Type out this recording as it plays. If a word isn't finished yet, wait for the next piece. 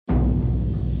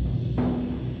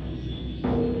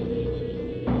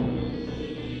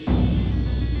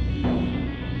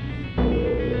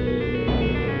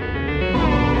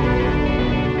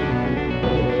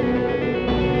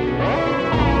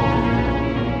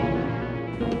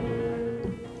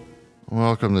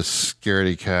Welcome to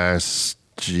Scaredycast.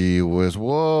 Gee whiz.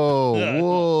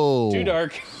 Whoa. Too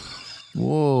dark.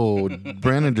 Whoa.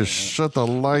 Brandon just shut the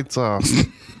lights off.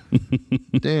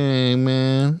 Dang,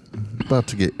 man. About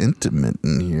to get intimate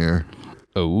in here.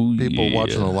 Oh, People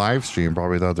watching the live stream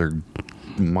probably thought their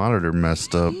monitor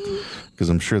messed up because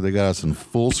I'm sure they got us in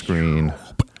full screen.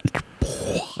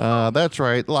 That's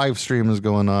right. Live stream is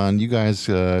going on. You guys,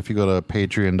 if you go to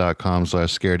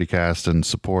patreon.com/scaredycast and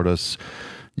support us,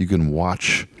 you can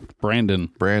watch Brandon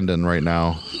right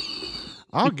now.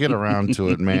 I'll get around to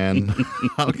it, man.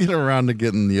 I'll get around to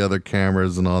getting the other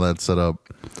cameras and all that set up.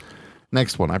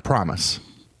 Next one, I promise.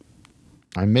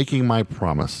 I'm making my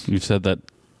promise. You said that.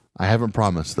 I haven't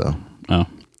promised, though. Oh.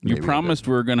 You Maybe promised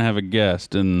we were going to have a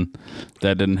guest, and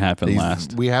that didn't happen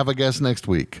last. We have a guest next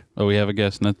week. Oh, we have a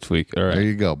guest next week. All right. There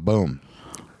you go. Boom.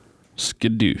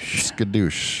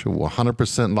 Skadoosh.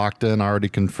 100% locked in, already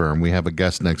confirmed. We have a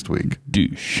guest next week.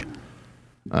 Douche.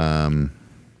 And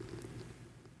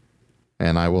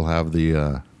I will have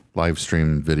the live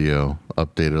stream video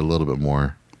updated a little bit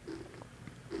more.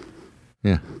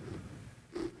 Yeah.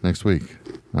 Next week.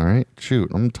 All right.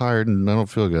 Shoot. I'm tired and I don't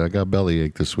feel good. I got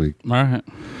bellyache this week. All right.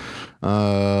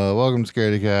 Welcome to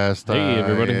Scaredycast. Hey,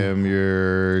 everybody. I am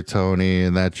your Tony,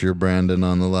 and that's your Brandon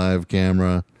on the live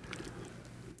camera.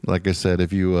 Like I said,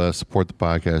 if you support the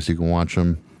podcast, you can watch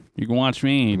them. You can watch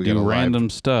me do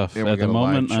random stuff. Yeah, At the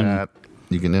moment, I'm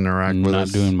you can interact with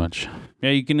us. not doing much.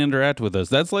 Yeah, you can interact with us.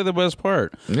 That's like the best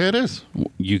part. Yeah, it is.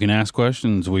 You can ask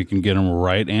questions. We can get them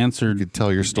right answered. You can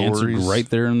tell your stories. Answered right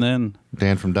there and then.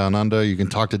 Dan from Down Under. You can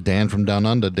talk to Dan from Down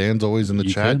Under. Dan's always in the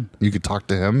chat. You could talk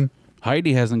to him.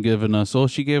 Heidi hasn't given us... Oh,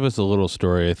 she gave us a little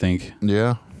story, I think.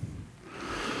 Yeah.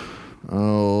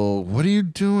 Oh, what are you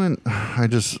doing? I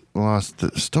just lost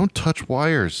this. Don't touch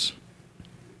wires.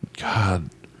 God.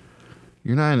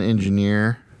 You're not an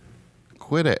engineer.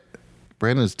 Quit it.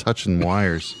 Brandon's touching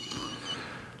wires.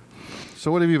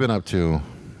 So what have you been up to?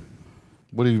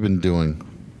 What have you been doing?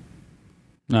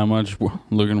 Not much.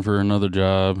 Looking for another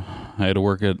job. I had to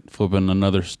work at flipping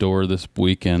another store this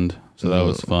weekend, so that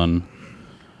was fun.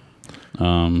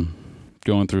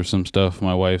 Going through some stuff.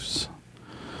 My wife's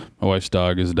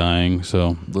dog is dying,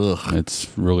 so it's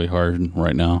really hard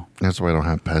right now. That's why I don't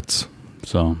have pets.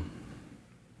 So,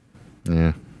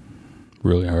 yeah.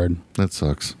 Really hard. That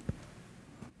sucks.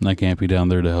 And I can't be down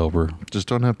there to help her. Just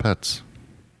don't have pets.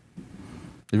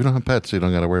 If you don't have pets, you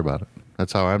don't got to worry about it.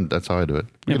 That's how I do it.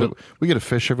 We get a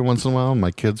fish every once in a while.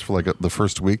 My kids, for like the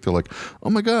first week, they're like, "Oh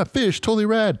my god, fish, totally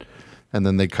rad," and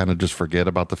then they kind of just forget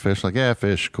about the fish. Like, yeah,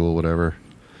 fish, cool, whatever.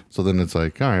 So then it's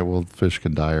like, all right, well, fish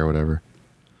can die or whatever.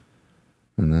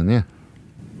 And then yeah,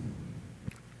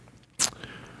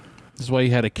 this is why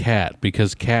you had a cat,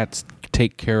 because cats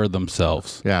take care of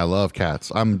themselves. Yeah, I love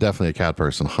cats. I'm definitely a cat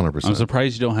person, 100%. I'm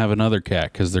surprised you don't have another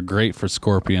cat, because they're great for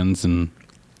scorpions and.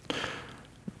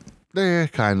 Yeah,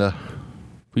 kinda.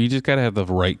 But you just gotta have the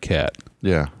right cat.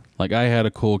 Yeah. Like, I had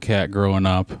a cool cat growing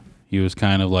up. He was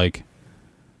kind of like...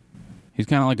 He's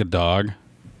kind of like a dog,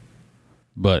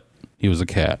 but he was a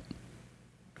cat.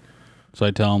 So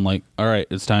I'd tell him, like, all right,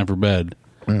 it's time for bed.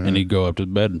 Mm-hmm. And he'd go up to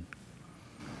bed.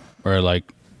 Or,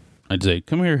 like, I'd say,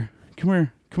 come here,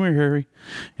 Harry.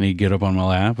 And he'd get up on my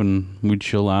lap, and we'd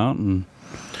chill out. And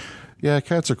yeah,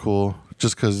 cats are cool.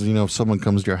 Just because, if someone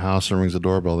comes to your house and rings the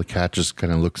doorbell, the cat just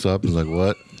kind of looks up and is like,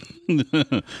 what?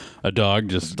 A dog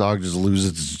just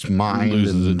loses its mind.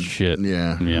 Loses its shit.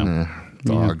 Yeah.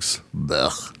 Dogs. Yeah.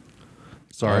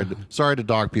 Sorry to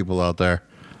dog people out there.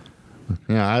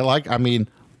 Yeah, I like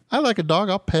a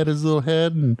dog. I'll pet his little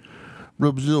head and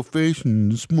rub his little face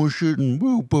and smush it and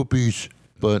woo puppies.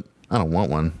 But I don't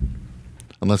want one.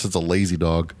 Unless it's a lazy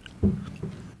dog.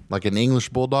 Like an English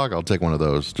bulldog, I'll take one of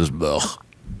those.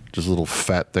 Just a little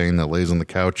fat thing that lays on the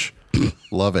couch.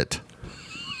 Love it.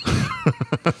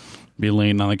 Be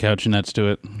laying on the couch next to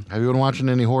it. Have you been watching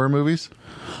any horror movies?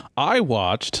 I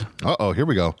watched. Uh-oh, here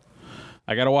we go.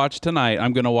 I got to watch tonight.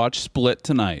 I'm going to watch Split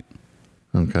tonight.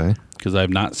 Okay. Because I've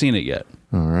not seen it yet.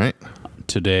 All right.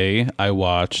 Today, I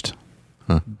watched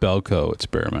Belko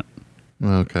Experiment.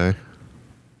 Okay.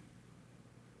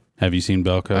 Have you seen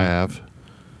Belko? I have.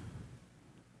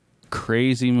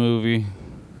 Crazy movie.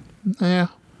 Yeah.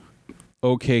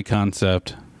 Okay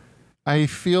concept. I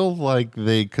feel like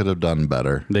they could have done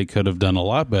better. They could have done a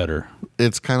lot better.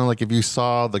 It's kind of like if you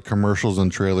saw the commercials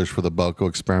and trailers for the Belko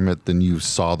Experiment, then you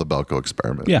saw the Belko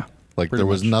Experiment. Yeah. Like there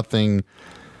was nothing. It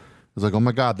was like, oh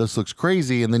my God, this looks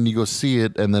crazy. And then you go see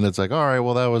it. And then it's like, all right,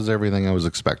 well, that was everything I was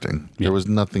expecting. Yeah. There was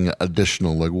nothing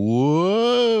additional. Like,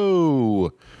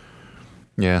 whoa.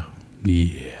 Yeah.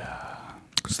 Yeah.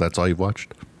 So that's all you've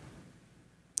watched?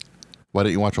 Why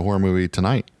didn't you watch a horror movie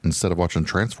tonight instead of watching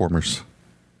Transformers?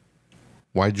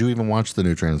 Why'd you even watch the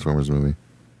new Transformers movie?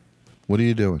 What are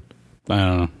you doing? I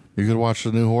don't know. You could watch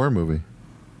the new horror movie.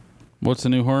 What's the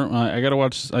new horror? I gotta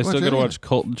watch. I still gotta watch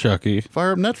Cult and Chucky.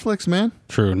 Fire up Netflix, man.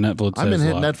 True, Netflix. I've been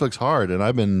hitting Netflix hard, and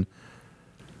I've been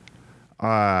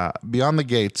Beyond the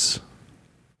Gates.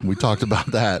 We talked about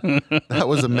that. That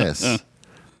was a miss,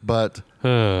 but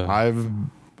I've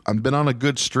been on a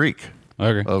good streak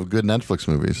of good Netflix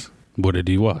movies. What did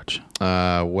you watch?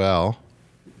 Well,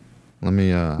 let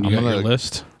me. I'm got your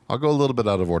list. I'll go a little bit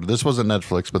out of order. This wasn't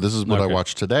Netflix, but this is what I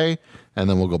watched today, and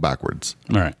then we'll go backwards.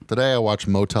 All right. Today I watched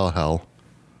Motel Hell.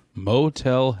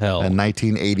 Motel Hell. A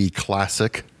 1980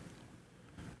 classic.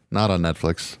 Not on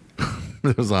Netflix.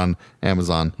 It was on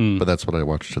Amazon, but that's what I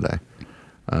watched today.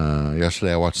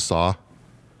 Yesterday I watched Saw.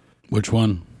 Which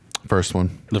one? First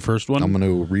one. The first one? I'm going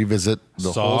to revisit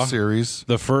the Saw, whole series.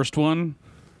 The first one,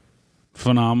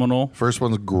 phenomenal. First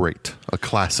one's great. A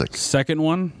classic. Second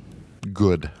one?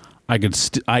 Good.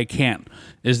 I can't.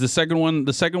 Is the second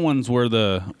one's where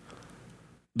the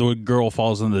girl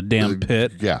falls in the damn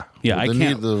pit? Yeah. Yeah, I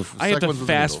can't. I have to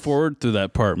fast forward through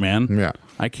that part, man. Yeah.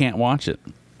 I can't watch it.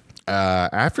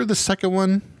 After the second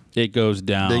one, it goes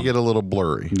down. They get a little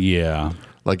blurry. Yeah.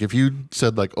 Like if you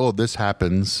said like, oh, this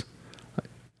happens,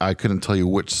 I couldn't tell you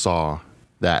which Saw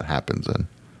that happens in.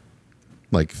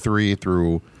 Like 3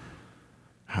 through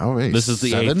how many? This is the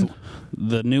 7? 8th.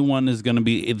 The new one is going to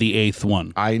be the 8th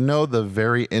one. I know the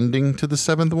very ending to the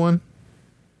 7th one.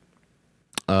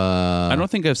 I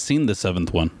don't think I've seen the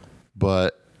 7th one.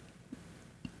 But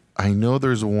I know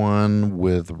there's one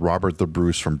with Robert the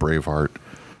Bruce from Braveheart.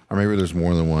 Or maybe there's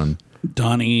more than one.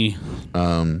 Donnie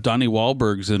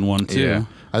Wahlberg's in one too. Yeah.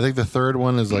 I think the third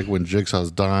one is like when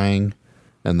Jigsaw's dying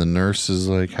and the nurse is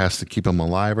like has to keep him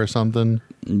alive or something.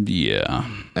 Yeah.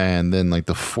 And then like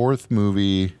the fourth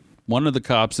movie, one of the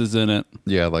cops is in it.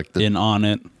 Yeah, like on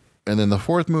it. And then the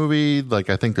fourth movie, like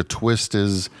I think the twist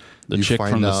is the chick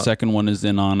from the second one is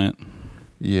in on it.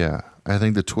 Yeah. I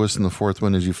think the twist in the fourth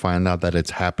one is you find out that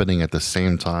it's happening at the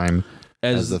same time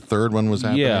as the third one was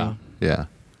happening. Yeah. Yeah.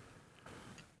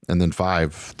 And then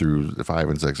 5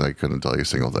 and 6, I couldn't tell you a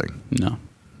single thing. No.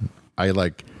 I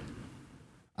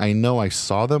know I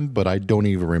saw them, but I don't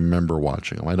even remember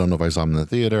watching them. I don't know if I saw them in the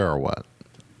theater or what.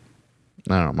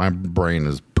 I don't know. My brain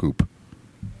is poop.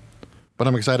 But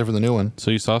I'm excited for the new one.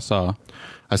 So you saw Saw.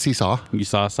 I see Saw. You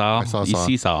saw Saw? I saw You Saw.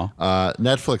 see Saw.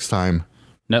 Netflix time.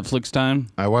 Netflix time?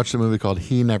 I watched a movie called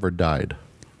He Never Died.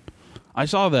 I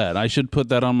saw that. I should put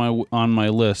that on my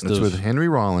list. It's with Henry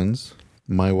Rollins.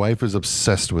 My wife is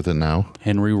obsessed with it now.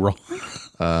 Henry Rollins.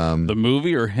 The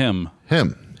movie or him?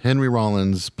 Him. Henry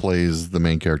Rollins plays the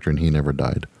main character in He Never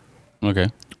Died. Okay.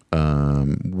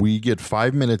 We get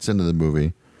 5 minutes into the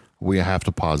movie. We have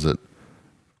to pause it.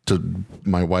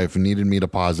 My wife needed me to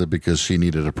pause it because she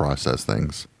needed to process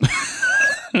things.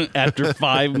 After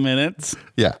 5 minutes?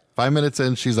 Yeah. 5 minutes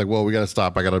in, she's like, well, we got to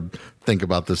stop. I got to think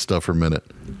about this stuff for a minute.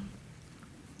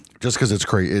 Just because it's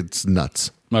crazy. It's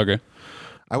nuts. Okay.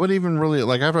 I wouldn't even really,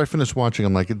 like, after I finished watching,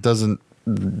 I'm like,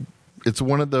 it's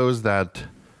one of those that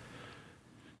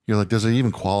you're like, does it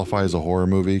even qualify as a horror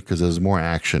movie? Because it's more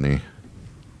action-y.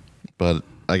 But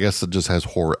I guess it just has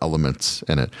horror elements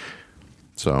in it.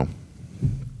 So,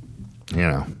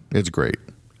 it's great.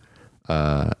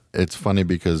 It's funny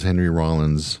because Henry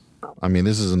Rollins, I mean,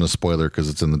 this isn't a spoiler because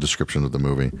it's in the description of the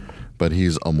movie, but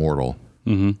he's immortal.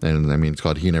 Mm-hmm. And I mean, it's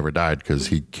called He Never Died because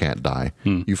he can't die.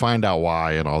 You find out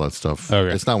why and all that stuff.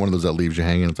 Okay. It's not one of those that leaves you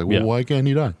hanging. It's like, well, why can't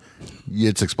he die?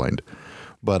 It's explained.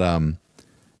 But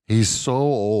he's so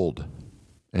old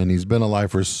and he's been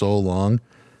alive for so long.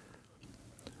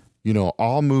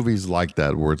 All movies like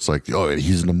that where it's like, oh,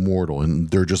 he's an immortal and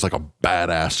they're just like a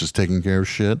badass just taking care of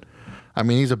shit. I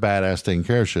mean, he's a badass taking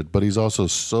care of shit, but he's also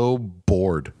so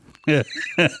bored.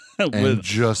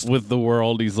 with the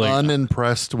world, he's like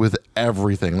unimpressed with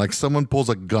everything. Like someone pulls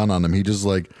a gun on him, he just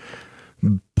like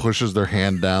pushes their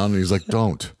hand down and he's like,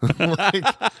 don't.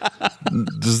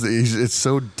 It's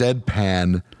so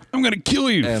deadpan. I'm gonna kill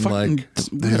you. And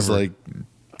his like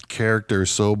character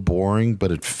is so boring,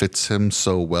 but it fits him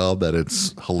so well that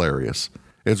it's hilarious.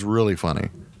 It's really funny.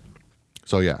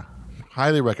 So yeah,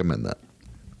 highly recommend that.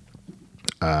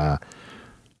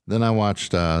 Then I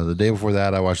watched, the day before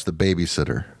that, I watched The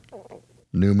Babysitter,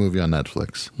 new movie on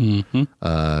Netflix.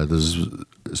 Mm-hmm. This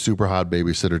super hot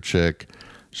babysitter chick,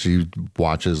 she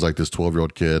watches like this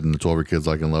 12-year-old kid, and the 12-year-old kid's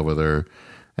like in love with her.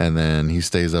 And then he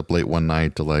stays up late one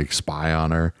night to like spy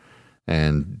on her.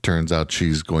 And turns out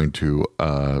she's going to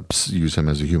use him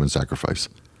as a human sacrifice.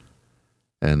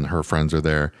 And her friends are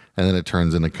there. And then it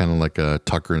turns into kind of like a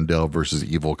Tucker and Dale versus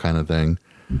Evil kind of thing.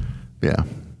 Yeah,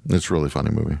 it's a really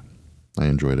funny movie. I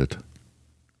enjoyed it.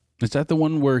 Is that the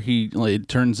one where it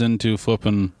turns into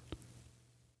flipping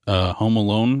Home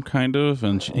Alone kind of,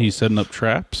 and he's setting up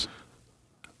traps?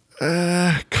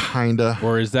 Kinda.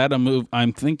 Or is that a move?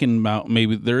 I'm thinking about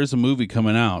maybe there is a movie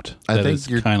coming out that I think is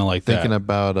you're kind of like thinking that.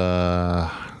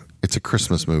 about it's a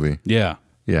Christmas movie. Yeah.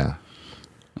 Yeah.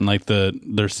 And like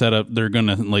they're set up, they're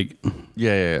gonna like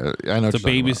Yeah. I know. it's a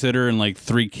babysitter and like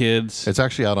 3 kids. It's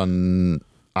actually out on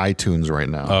iTunes right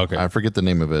now. Oh, okay. I forget the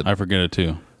name of it. I forget it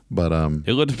too. But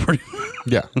It looked pretty.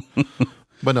 yeah.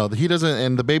 But no, he doesn't.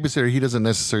 And the babysitter, he doesn't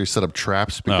necessarily set up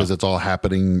traps because it's all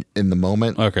happening in the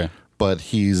moment. Okay. But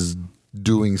he's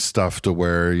doing stuff to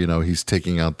where he's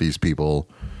taking out these people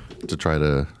to try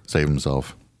to save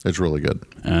himself. It's really good.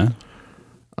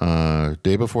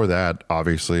 Day before that,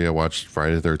 obviously, I watched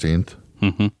Friday the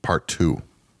 13th, Part 2.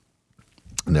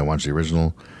 And I watched the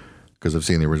original because I've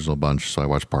seen the original bunch, so I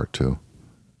watched Part 2.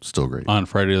 Still great. On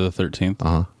Friday the 13th?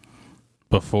 Uh-huh.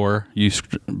 Before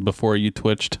you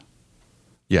twitched?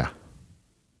 Yeah.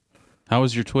 How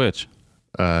was your twitch?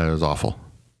 It was awful.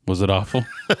 Was it awful?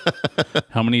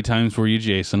 How many times were you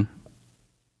Jason?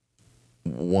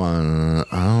 One.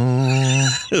 Oh.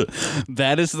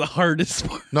 That is the hardest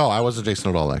part. No, I wasn't Jason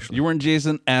at all, actually. You weren't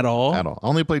Jason at all? At all. I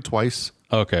only played twice.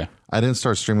 Okay. I didn't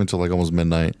start streaming until like almost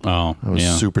midnight. Oh, I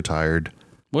was super tired.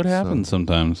 What happens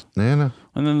sometimes? Yeah, no.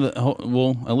 And then,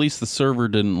 at least the server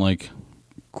didn't like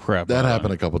crap. That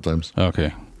happened a couple times.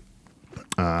 Okay.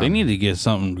 They need to get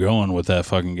something going with that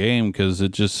fucking game because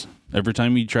it just, every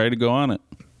time you try to go on it.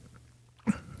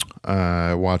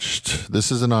 I watched,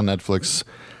 this isn't on Netflix.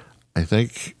 I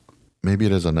think maybe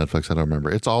it is on Netflix. I don't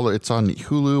remember. It's on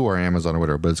Hulu or Amazon or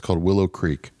whatever, but it's called Willow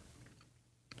Creek.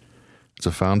 It's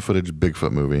a found footage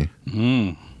Bigfoot movie.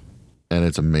 And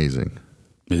it's amazing.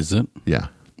 Is it? Yeah.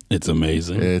 It's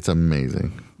amazing. It's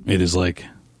amazing. It is like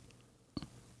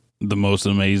the most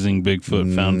amazing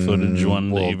Bigfoot found footage one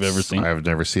that you've ever seen. I've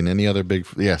never seen any other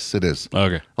Bigfoot. Yes, it is.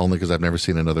 Okay. Only because I've never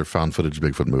seen another found footage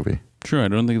Bigfoot movie. True. I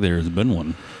don't think there has been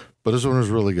one. But this one was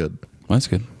really good. That's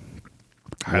good.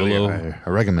 I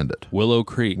recommend it. Willow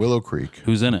Creek. Willow Creek.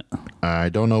 Who's in it? I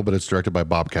don't know, but it's directed by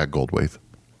Bobcat Goldthwait.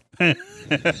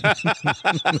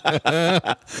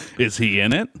 Is he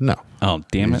in it? No. Oh,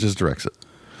 damn He it. just directs it.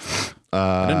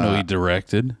 I didn't know he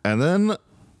directed. And then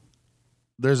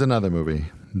there's another movie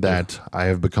that I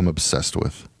have become obsessed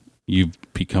with. You've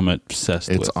become obsessed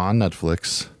with. It's on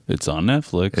Netflix. It's on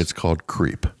Netflix. It's called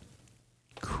Creep.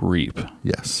 Creep.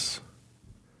 Yes.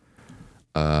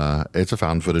 It's a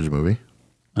found footage movie.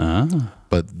 Ah.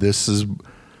 But this is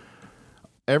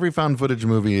every found footage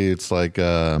movie. It's like,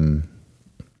 oh,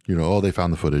 they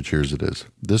found the footage. Here's it is.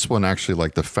 This one actually,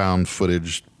 like the found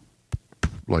footage,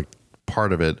 like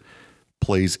part of it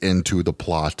plays into the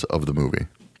plot of the movie.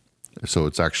 So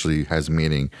it's actually has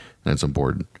meaning and it's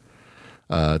important.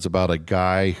 It's about a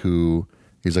guy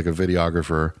he's like a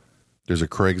videographer. There's a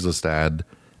Craigslist ad.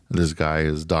 This guy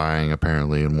is dying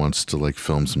apparently and wants to like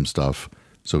film some stuff.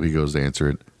 So he goes to answer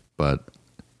it, but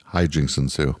hijinks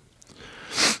ensue.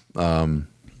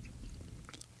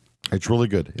 It's really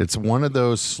good. It's one of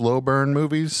those slow burn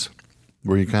movies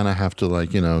where you kind of have to like,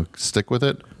 stick with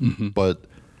it. Mm-hmm. But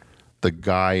the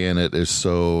guy in it is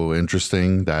so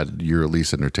interesting that you're at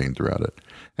least entertained throughout it.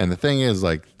 And the thing is,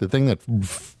 like,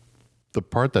 the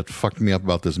part that fucked me up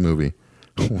about this movie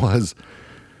was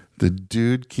the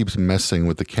dude keeps messing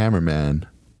with the cameraman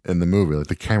in the movie. Like,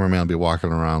 the cameraman will be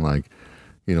walking around, like,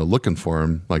 looking for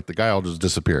him. Like, the guy will just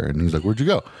disappear. And he's like, where'd you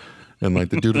go? And,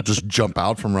 like, the dude will just jump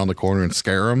out from around the corner and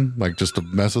scare him, like, just to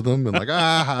mess with him. And, like,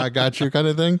 I got you kind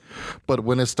of thing. But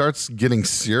when it starts getting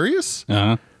serious,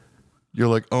 you're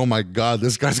like, oh, my God,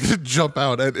 this guy's going to jump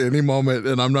out at any moment.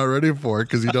 And I'm not ready for it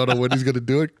because you don't know when he's going to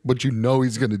do it. But you know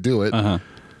he's going to do it.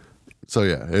 So,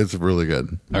 yeah, it's really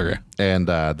good. Okay. And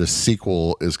the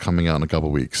sequel is coming out in a couple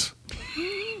weeks.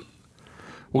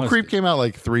 Well, Creep came out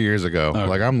like 3 years ago. Okay.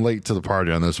 Like, I'm late to the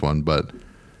party on this one. But,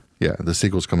 yeah, the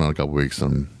sequel's coming out in a couple weeks.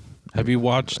 Have you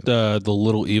watched The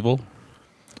Little Evil?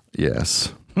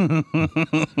 Yes.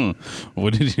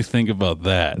 What did you think about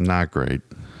that? Not great.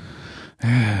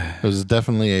 It was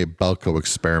definitely a Belko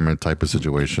experiment type of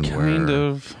situation Kind where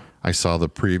of. I saw the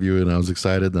preview and I was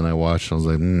excited. Then I watched and I was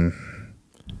like,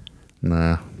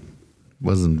 nah,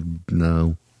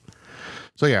 no.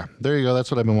 So yeah, there you go.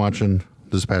 That's what I've been watching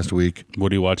this past week.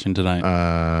 What are you watching tonight?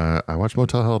 I watched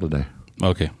Motel Hell today.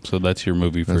 Okay, so that's your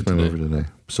movie for That's today. my movie today.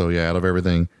 So yeah, out of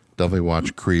everything, definitely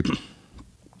watch Creep.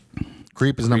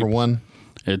 Creep is number one.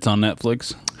 It's on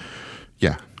Netflix?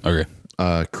 Yeah. Okay.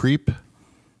 Creep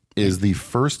is the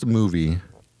first movie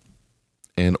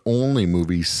and only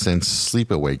movie since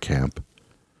Sleepaway Camp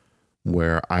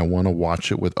where I want to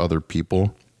watch it with other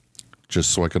people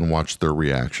just so I can watch their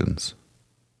reactions.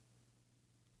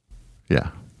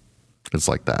 Yeah. It's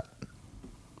like that.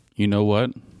 You know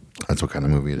what? That's what kind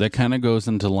of movie it is. That kind of goes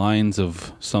into lines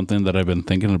of something that I've been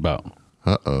thinking about.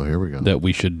 Uh-oh, here we go. That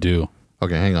we should do.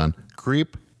 Okay, hang on.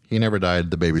 Creep, He Never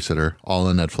Died, The Babysitter, all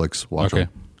on Netflix. Watch them.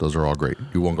 Those are all great.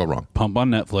 You won't go wrong. Pump on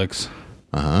Netflix.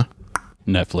 Uh-huh.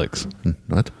 Netflix.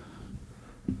 What?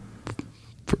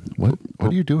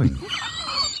 What are you doing?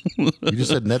 You just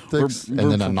said Netflix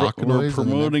and then a knock noise. We're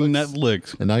promoting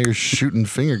Netflix. And now you're shooting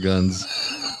finger guns.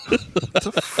 What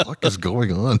the fuck is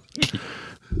going on?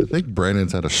 I think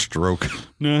Brandon's had a stroke.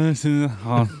 No, this is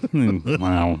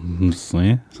wow.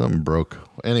 Something broke.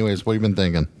 Anyways, what have you been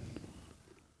thinking?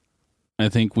 I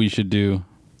think we should do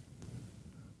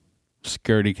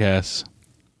Scaredycast.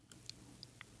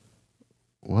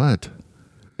 What?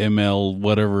 ML,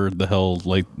 whatever the hell,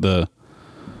 like the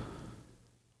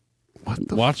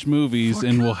watch movies fuck?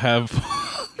 and we'll have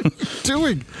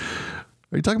Doing?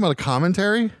 Are you talking about a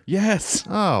commentary? Yes.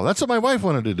 Oh, that's what my wife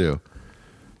wanted to do.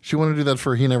 She wanted to do that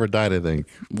for He Never Died, I think.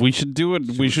 We should do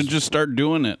it. We should just start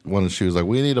doing it. She was like,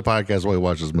 we need a podcast while we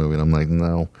watch this movie. And I'm like,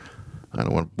 no, I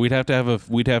don't want. We'd have to have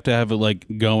it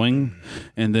like going,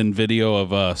 and then video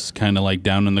of us kind of like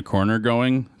down in the corner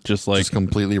going, just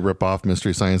completely rip off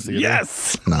Mystery Science Theater.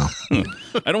 Yes. No.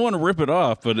 I don't want to rip it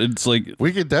off, but it's like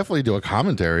we could definitely do a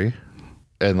commentary,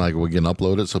 and like we can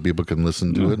upload it so people can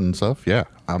listen to it and stuff. Yeah,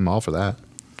 I'm all for that.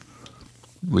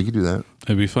 We could do that.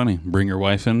 It'd be funny. Bring your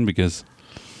wife in because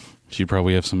she'd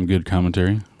probably have some good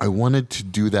commentary. I wanted to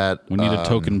do that. We need a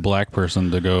token black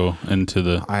person to go into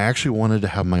the... I actually wanted to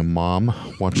have my mom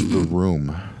watch The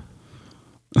Room.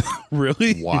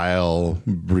 Really? While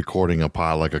recording a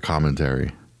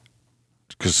commentary.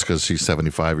 Because she's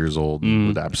 75 years old and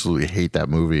would absolutely hate that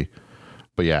movie.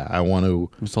 But yeah, I want to...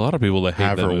 There's a lot of people that hate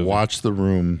have that her movie. watch The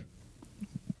Room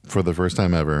for the first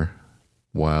time ever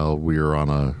while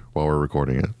we're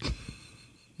recording it.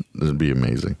 It'd be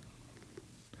amazing.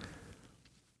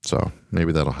 So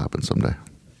maybe that'll happen someday.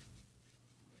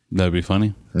 That'd be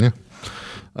funny. Yeah.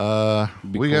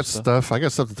 We got stuff. I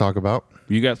got stuff to talk about.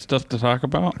 You got stuff to talk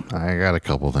about? I got a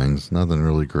couple things. Nothing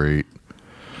really great.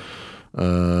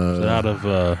 Is it out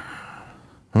of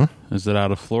Is it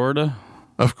out of Florida?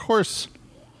 Of course.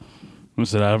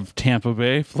 Was it out of Tampa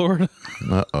Bay, Florida?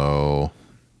 Uh-oh.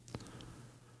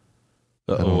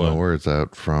 I don't know where it's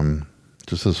out from.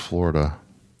 Just says Florida.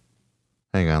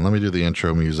 Hang on, let me do the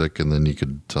intro music, and then you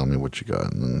could tell me what you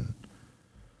got. And then...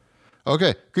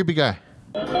 Okay, creepy guy.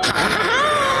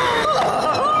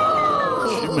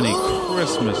 Jiminy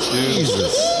Christmas, dude.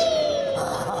 Jesus.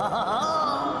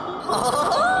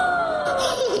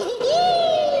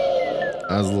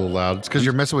 That was a little loud. It's because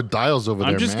you're messing with dials over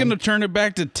there, I'm just going to turn it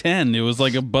back to 10. It was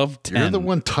like above 10. You're the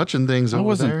one touching things over there. I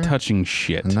wasn't touching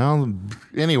shit. And now,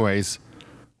 anyways,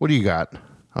 what do you got?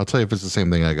 I'll tell you if it's the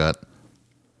same thing I got.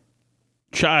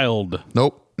 Child.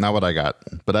 Nope, not what I got.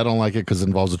 But I don't like it because it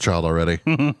involves a child already.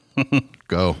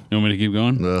 Go. You want me to keep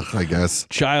going? Ugh, I guess.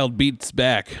 Child beats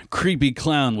back. Creepy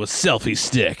clown with selfie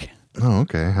stick. Oh,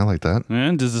 okay. I like that.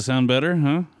 Does it sound better,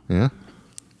 huh? Yeah.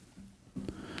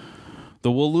 The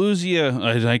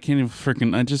Volusia. I can't even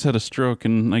freaking. I just had a stroke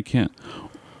and I can't.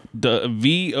 The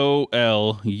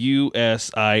Volusia.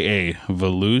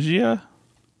 Volusia?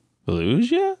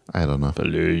 Volusia? I don't know.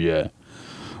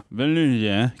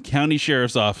 Volusia County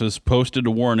Sheriff's Office posted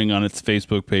a warning on its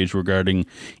Facebook page regarding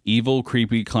evil,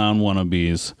 creepy clown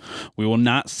wannabes. We will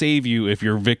not save you if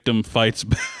your victim fights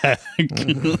back.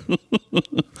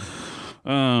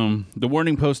 The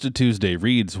warning posted Tuesday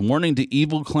reads, warning to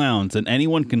evil clowns and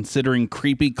anyone considering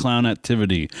creepy clown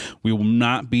activity. We will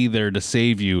not be there to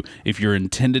save you if your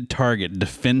intended target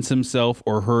defends himself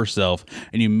or herself,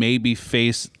 and you may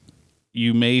face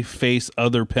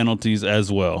other penalties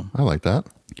as well. I like that.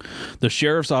 The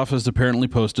sheriff's office apparently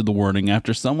posted the warning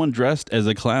after someone dressed as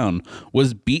a clown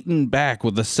was beaten back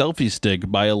with a selfie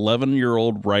stick by an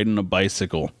 11-year-old riding a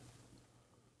bicycle.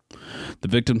 The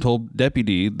victim told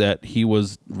deputy that he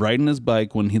was riding his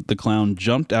bike when the clown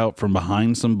jumped out from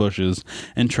behind some bushes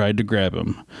and tried to grab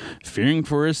him. Fearing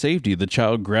for his safety, the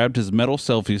child grabbed his metal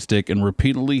selfie stick and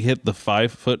repeatedly hit the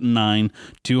 5'9",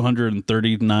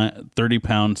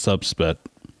 230-pound suspect.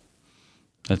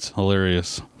 That's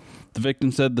hilarious. The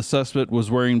victim said the suspect was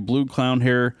wearing blue clown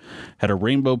hair, had a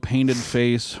rainbow painted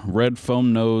face, red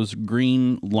foam nose,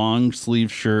 green long sleeve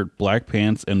shirt, black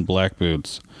pants, and black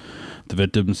boots. The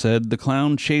victim said the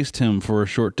clown chased him for a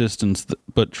short distance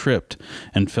but tripped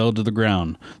and fell to the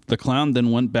ground. The clown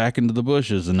then went back into the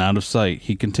bushes and out of sight.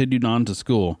 He continued on to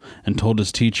school and told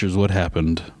his teachers what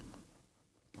happened.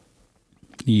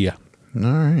 Yeah. All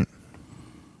right.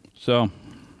 So,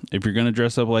 if you're going to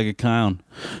dress up like a clown,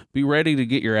 be ready to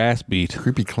get your ass beat.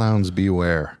 Creepy clowns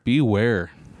beware. Beware.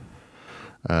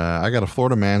 I got a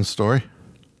Florida man story.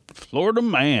 Florida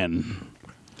man.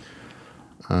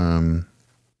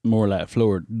 More like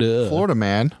Florida. Florida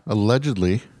man,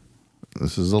 allegedly,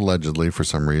 this is allegedly for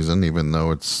some reason, even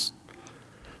though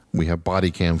we have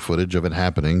body cam footage of it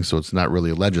happening, so it's not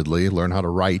really allegedly. Learn how to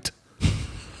write.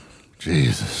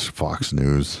 Jesus, Fox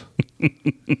News.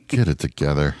 Get it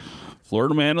together.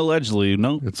 Florida man allegedly.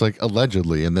 No. It's like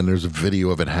allegedly, and then there's a video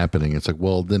of it happening. It's like,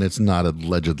 well, then it's not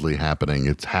allegedly happening.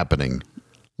 It's happening.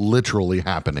 Literally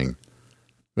happening.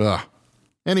 Ugh.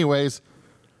 Anyways,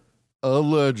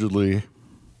 allegedly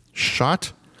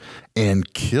shot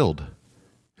and killed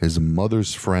his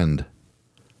mother's friend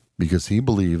because he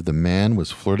believed the man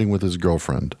was flirting with his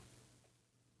girlfriend. ...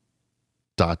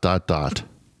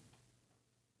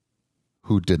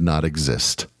 Who did not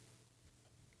exist.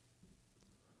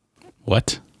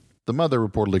 What? The mother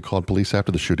reportedly called police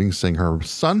after the shooting, saying her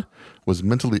son was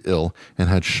mentally ill and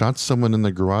had shot someone in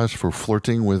the garage for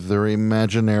flirting with their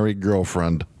imaginary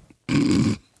girlfriend.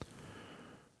 The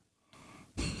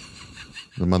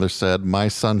mother said, "My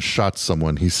son shot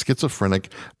someone. He's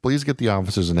schizophrenic. Please get the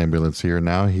officers and ambulance here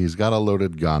now. He's got a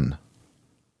loaded gun."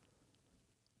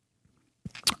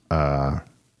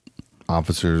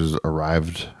 Officers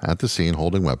arrived at the scene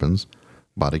holding weapons.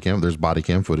 There's body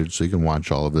cam footage, so you can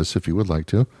watch all of this if you would like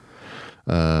to.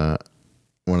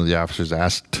 One of the officers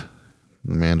asked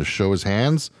the man to show his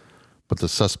hands, but the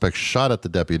suspect shot at the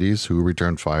deputies, who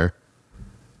returned fire.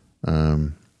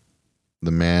 The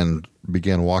man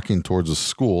began walking towards a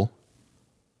school,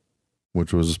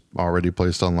 which was already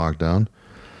placed on lockdown.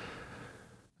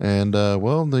 And,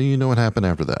 then you know what happened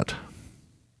after that.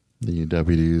 The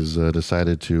deputies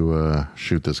decided to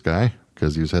shoot this guy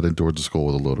because he was headed towards the school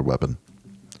with a loaded weapon.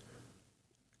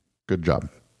 Good job.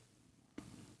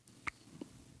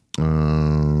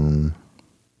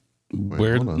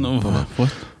 Where? Hold on.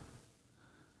 What?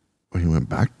 He went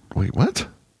back. Wait, what?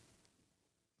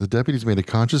 The deputies made a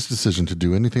conscious decision to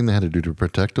do anything they had to do to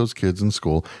protect those kids in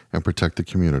school and protect the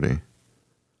community.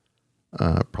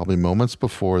 Probably moments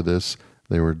before this,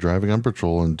 they were driving on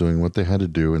patrol and doing what they had to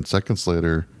do, and seconds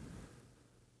later,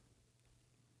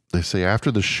 they say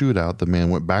after the shootout, the man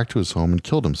went back to his home and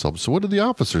killed himself. So what did the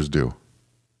officers do?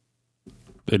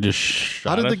 They just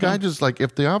shot How did the guy just,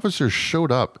 if the officers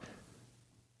showed up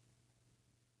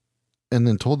and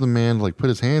then told the man to, put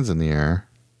his hands in the air,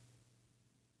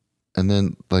 and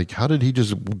then, how did he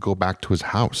just go back to his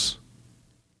house?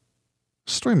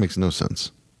 The story makes no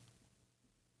sense.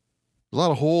 There's a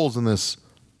lot of holes in this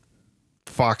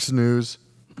Fox News.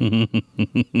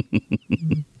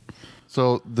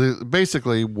 So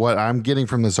basically what I'm getting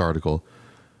from this article,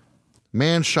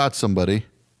 man shot somebody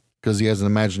because he has an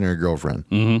imaginary girlfriend.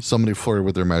 Mm-hmm. Somebody flirted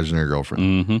with their imaginary girlfriend.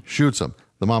 Mm-hmm. Shoots him.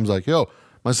 The mom's like, "Yo,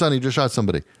 my son, he just shot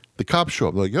somebody." The cops show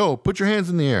up. They're like, "Yo, put your hands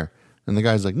in the air." And the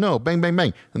guy's like, "No, bang, bang,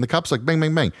 bang." And the cop's like, "Bang,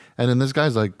 bang, bang." And then this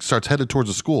guy's starts headed towards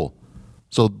the school.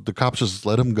 So the cops just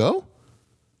let him go?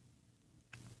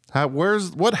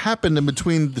 What happened in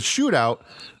between the shootout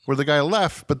where the guy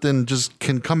left, but then just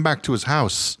can come back to his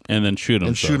house and then shoot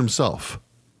himself?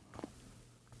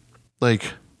 I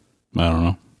don't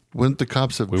know. Wouldn't the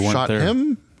cops have shot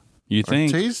him? You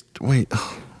think? Wait.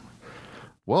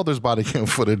 Well, there's body cam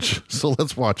footage, so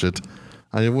let's watch it.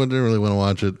 I wouldn't really want to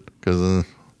watch it because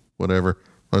whatever.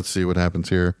 Let's see what happens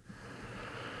here.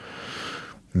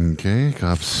 Okay,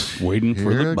 cops waiting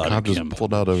for the body cop cam. Just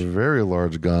pulled out a very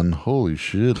large gun. Holy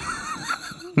shit.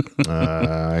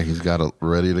 He's got it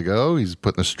ready to go. He's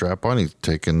putting a strap on. He's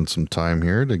taking some time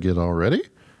here to get all ready.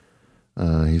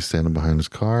 He's standing behind his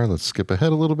car. Let's skip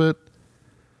ahead a little bit.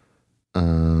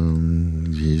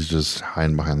 He's just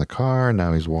hiding behind the car.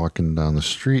 Now he's walking down the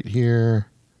street here.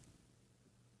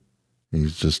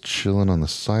 He's just chilling on the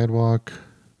sidewalk.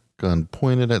 Gun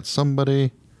pointed at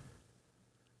somebody.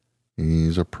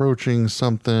 He's approaching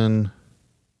something.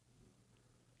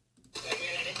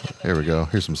 Here we go.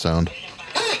 Here's some sound.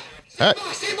 Hey! Hey.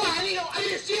 Stand by. I need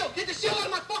a shield. Get the shield out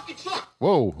of my fucking truck.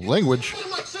 Whoa, language. Put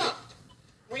him like so.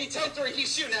 We need 10-3.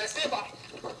 He's shooting at us. Stand by.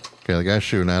 Okay, the guy's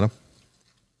shooting at him.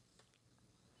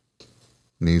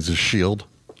 Needs a shield.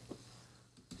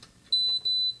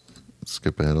 Let's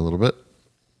skip ahead a little bit.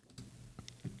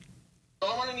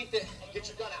 Arm underneath it. Get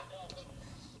your gun out.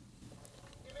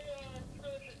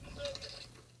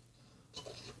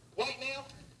 White male.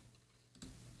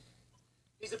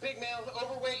 He's a big male,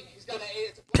 overweight. He's got an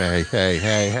AIDS.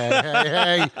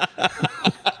 Hey.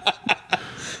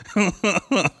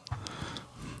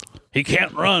 He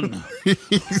can't run.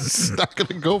 He's not going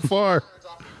to go far.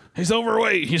 He's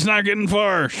overweight. He's not getting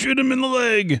far. Shoot him in the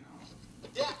leg.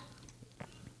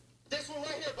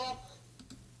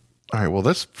 All right, well,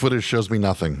 this footage shows me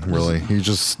nothing, really.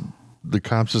 The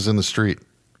cops is in the street.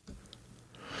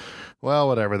 Well,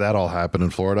 whatever. That all happened in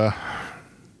Florida.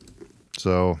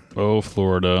 So. Oh,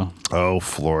 Florida.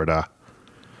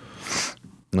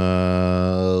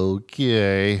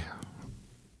 Okay.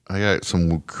 I got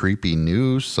some creepy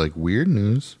news, like weird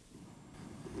news.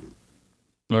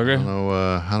 Okay.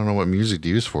 I don't know what music to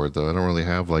use for it, though. I don't really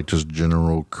have, like, just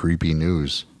general creepy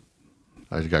news.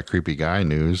 I just got creepy guy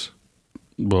news.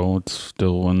 Well, it's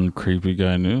still one creepy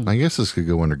guy news. I guess this could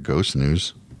go under ghost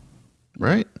news.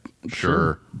 Right?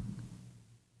 Sure.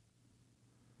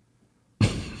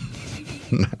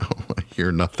 Now I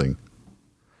hear nothing.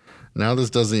 Now this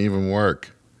doesn't even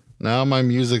work. Now my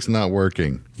music's not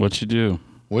working. What'd you do?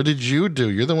 What did you do?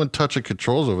 You're the one touching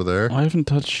controls over there. I haven't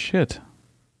touched shit.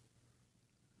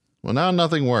 Well, now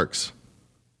nothing works.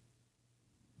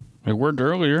 It worked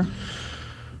earlier.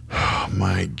 Oh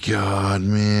my God,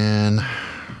 man.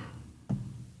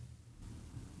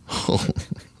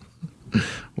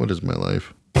 What is my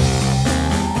life? Bow,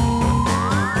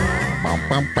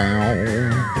 bow,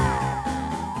 bow.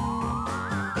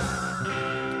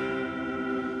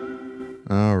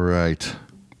 All right.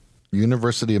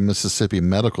 University of Mississippi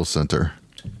Medical Center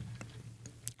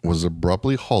was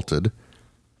abruptly halted.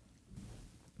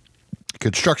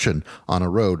 Construction on a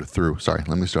road through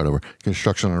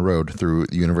the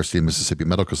University of Mississippi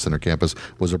Medical Center campus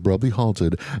was abruptly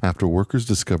halted after workers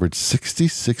discovered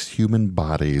 66 human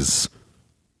bodies.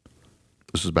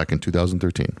 This was back in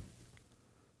 2013.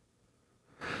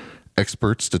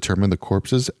 Experts determined the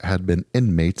corpses had been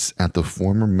inmates at the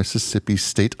former Mississippi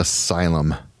State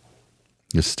Asylum,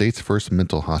 the state's first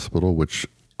mental hospital, which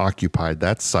occupied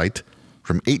that site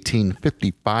from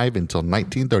 1855 until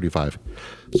 1935.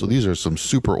 So these are some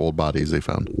super old bodies they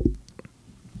found.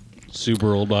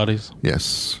 Super old bodies?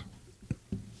 Yes.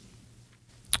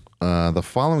 The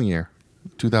following year,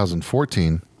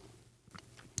 2014,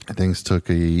 things took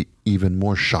a even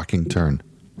more shocking turn.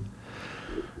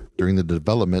 During the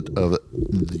development of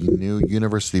the new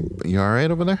university... You all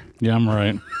right over there? Yeah, I'm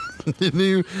right. The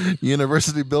new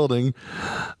university building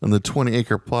on the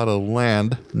 20-acre plot of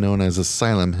land known as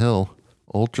Asylum Hill.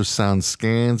 Ultrasound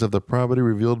scans of the property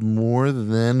revealed more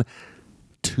than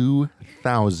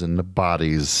 2,000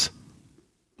 bodies.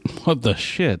 What the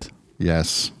shit?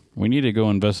 Yes. We need to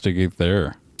go investigate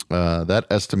there. That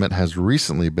estimate has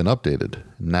recently been updated.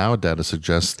 Now data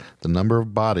suggests the number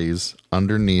of bodies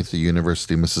underneath the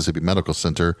University of Mississippi Medical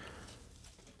Center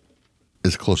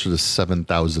is closer to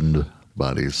 7,000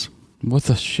 bodies. What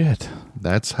the shit?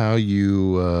 That's how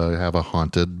you have a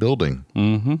haunted building.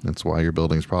 Mm-hmm. That's why your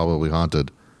building's probably haunted.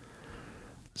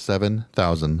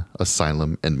 7,000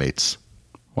 asylum inmates.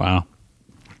 Wow.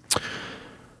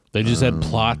 They just had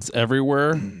plots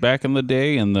everywhere back in the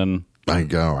day, and then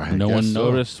no one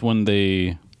noticed when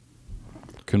they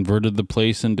converted the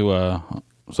place into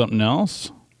something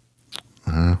else?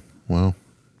 Well,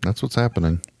 that's what's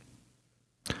happening.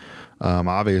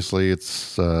 Obviously,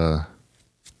 it's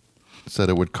said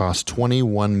it would cost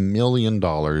 $21 million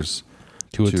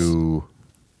to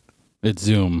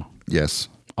exhume. Yes.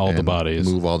 All the bodies.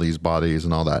 Move all these bodies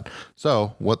and all that.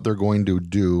 So what they're going to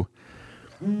do...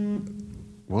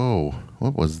 Whoa,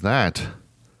 what was that?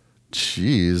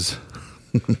 Jeez.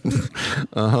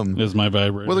 Is my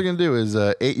vibrator. What they're going to do is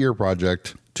an 8-year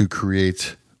project to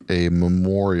create a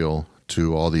memorial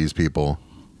to all these people.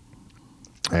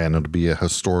 And it'll be a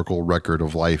historical record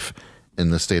of life in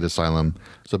the state asylum.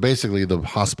 So basically, the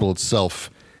hospital itself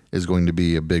is going to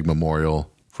be a big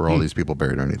memorial for all these people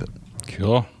buried underneath it.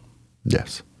 Cool.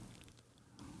 Yes.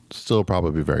 Still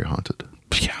probably very haunted.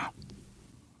 Yeah.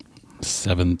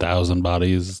 7,000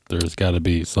 bodies. There's got to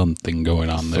be something going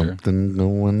on there. Something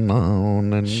going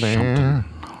on in there.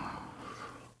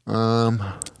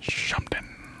 Something.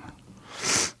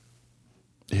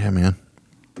 Yeah, man.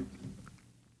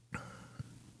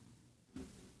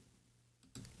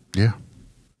 Yeah.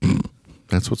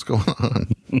 That's what's going on.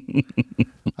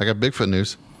 I got Bigfoot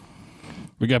news.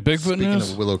 We got Bigfoot Speaking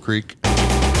news? of Willow Creek.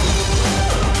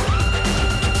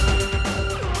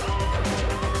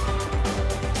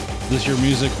 Is this your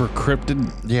music for cryptid?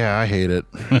 Yeah, I hate it.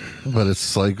 But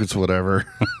it's like, it's whatever.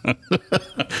 I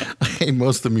hate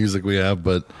most of the music we have,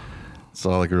 but it's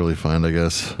all I can really find, I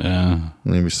guess. Yeah.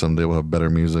 Maybe someday we'll have better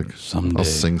music. Someday. I'll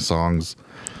sing songs.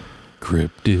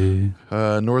 Cryptid.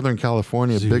 Northern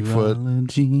California,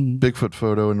 Zoology. Bigfoot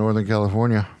photo in Northern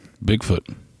California.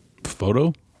 Bigfoot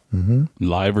photo? Mm-hmm.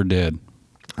 Live or dead?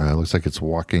 Looks like it's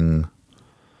walking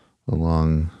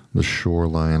along the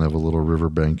shoreline of a little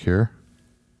riverbank here.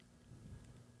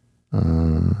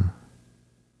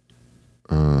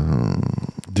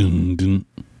 Dun, dun.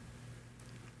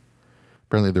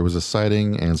 Apparently there was a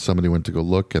sighting, and somebody went to go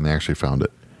look, and they actually found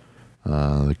it.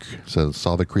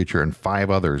 Saw the creature and 5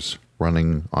 others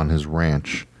running on his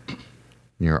ranch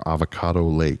near Avocado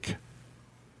Lake.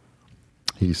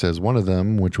 He says one of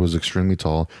them, which was extremely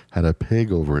tall, had a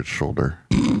pig over its shoulder.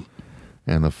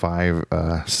 And the 5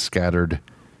 scattered,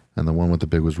 and the one with the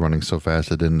pig was running so fast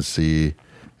it didn't see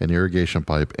an irrigation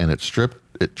pipe, and it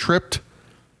tripped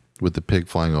with the pig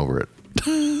flying over it.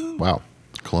 Wow.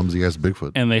 Clumsy ass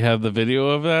Bigfoot. And they have the video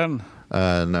of that?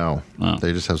 No. Oh.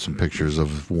 They just have some pictures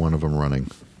of one of them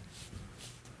running.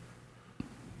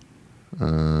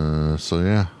 So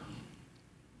yeah.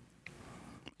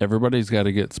 Everybody's got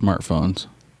to get smartphones.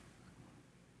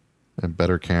 And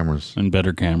better cameras.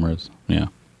 Yeah.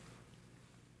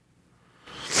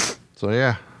 So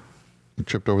yeah. He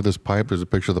tripped over this pipe. There's a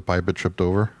picture of the pipe it tripped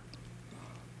over.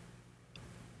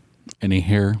 Any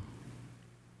hair?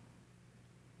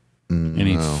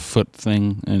 Any No. foot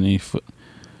thing? Any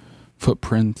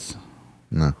footprints?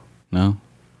 No. No?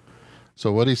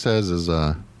 So what he says is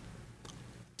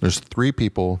there's 3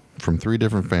 people from 3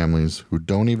 different families who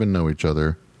don't even know each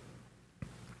other.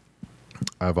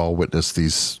 I've all witnessed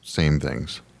these same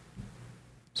things.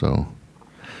 So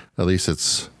at least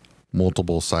it's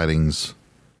multiple sightings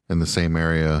in the same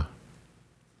area.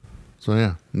 So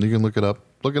yeah, you can look it up.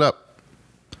 Look it up.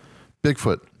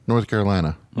 Bigfoot, North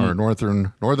Carolina, or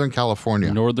Northern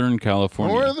California. Northern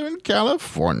California. Northern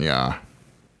California.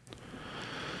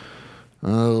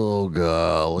 Oh,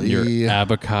 golly. Near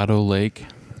Avocado Lake.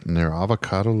 Near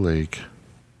Avocado Lake.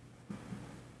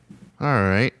 All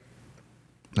right.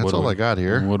 That's all I got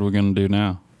here. What are we going to do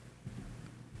now?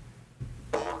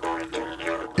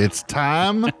 It's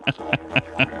time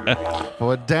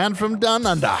for Dan from Down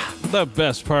Under. The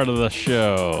best part of the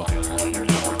show.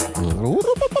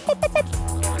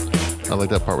 I like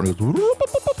that part when it goes.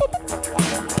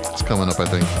 It's coming up, I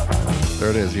think. There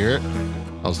it is. You hear it?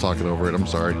 I was talking over it. I'm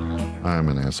sorry. I'm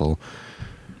an asshole.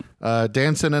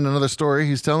 Dan sent in another story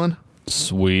he's telling.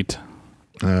 Sweet.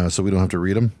 So we don't have to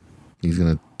read him. He's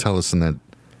going to tell us in that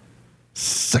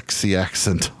sexy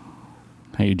accent.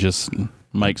 He just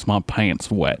makes my pants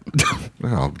wet.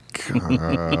 Oh, God.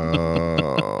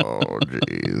 Oh,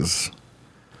 jeez.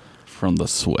 From the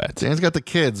sweat. Dan's got the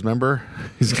kids, remember?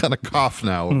 He's got a cough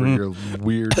now over your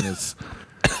weirdness.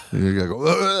 You gotta go,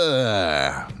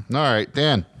 ugh. All right,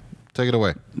 Dan, take it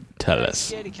away. Tell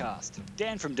us. Scaredycast.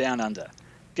 Dan from Down Under.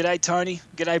 G'day, Tony.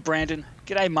 G'day, Brandon.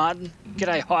 G'day, Martin.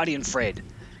 G'day, Heidi and Fred.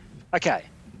 Okay,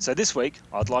 so this week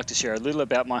I'd like to share a little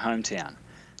about my hometown.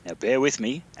 Now bear with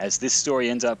me, as this story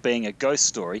ends up being a ghost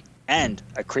story and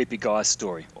a creepy guy's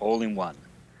story, all in one.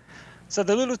 So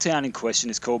the little town in question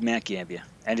is called Mount Gambier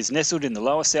and is nestled in the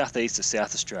lower southeast of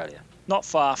South Australia, not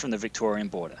far from the Victorian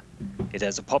border. It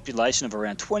has a population of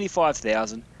around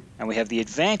 25,000, and we have the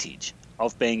advantage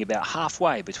of being about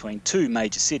halfway between 2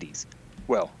 major cities.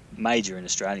 Well, major in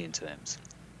Australian terms.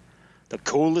 The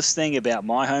coolest thing about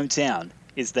my hometown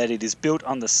is that it is built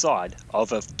on the side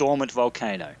of a dormant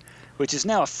volcano, which is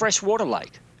now a freshwater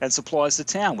lake and supplies the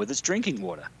town with its drinking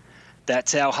water.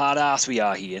 That's how hard-ass we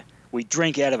are here. We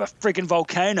drink out of a friggin'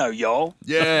 volcano, y'all.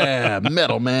 Yeah,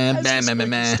 metal, man. As for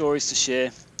spooky stories to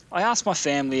share, I asked my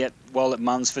family at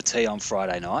Muns for tea on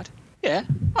Friday night. Yeah,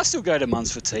 I still go to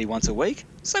Muns for tea once a week.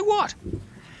 So what?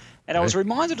 And I was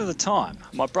reminded of the time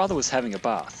my brother was having a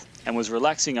bath and was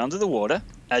relaxing under the water,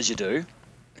 as you do.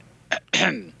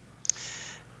 He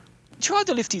tried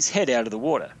to lift his head out of the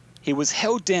water. He was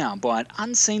held down by an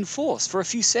unseen force for a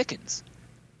few seconds.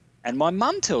 And my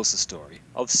mum tells the story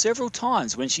of several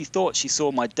times when she thought she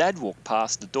saw my dad walk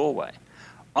past the doorway,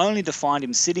 only to find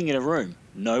him sitting in a room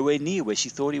nowhere near where she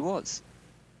thought he was.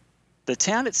 The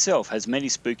town itself has many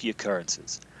spooky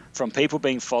occurrences, from people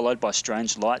being followed by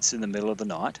strange lights in the middle of the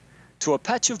night, to a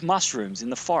patch of mushrooms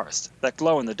in the forest that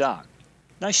glow in the dark.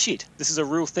 No shit, this is a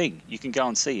real thing you can go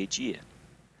and see each year.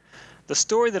 The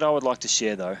story that I would like to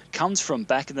share, though, comes from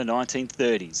back in the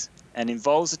 1930s and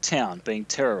involves a town being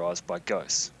terrorised by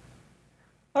ghosts.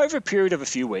 Over a period of a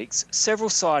few weeks, several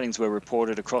sightings were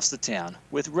reported across the town,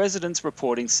 with residents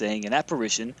reporting seeing an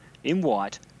apparition in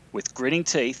white with grinning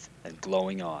teeth and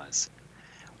glowing eyes.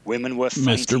 Women were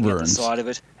fainting at the sight of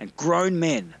it, and grown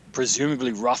men,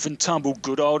 presumably rough and tumble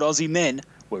good old Aussie men,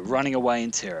 were running away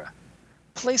in terror.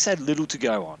 Police had little to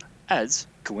go on, as,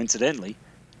 coincidentally,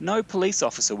 no police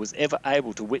officer was ever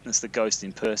able to witness the ghost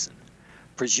in person.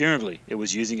 Presumably, it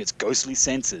was using its ghostly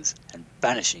senses and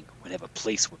vanishing whenever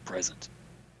police were present.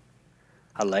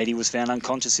 A lady was found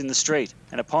unconscious in the street,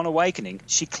 and upon awakening,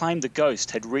 she claimed the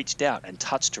ghost had reached out and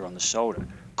touched her on the shoulder,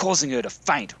 causing her to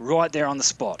faint right there on the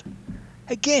spot.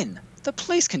 Again, the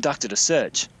police conducted a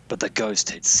search, but the ghost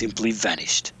had simply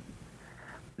vanished.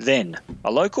 Then,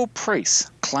 a local priest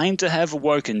claimed to have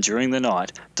awoken during the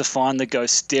night to find the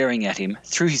ghost staring at him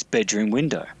through his bedroom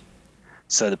window.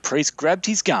 So the priest grabbed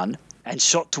his gun and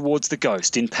shot towards the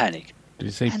ghost in panic. Did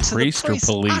you say And to priest the or priest's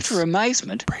police? utter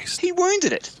amazement, he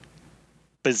wounded it.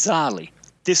 Bizarrely,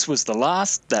 this was the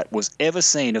last that was ever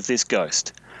seen of this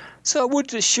ghost. So I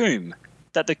would assume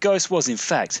that the ghost was in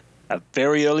fact a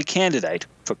very early candidate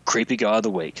for Creepy Guy of the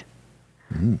Week.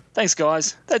 Thanks,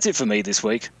 guys. That's it for me this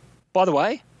week. By the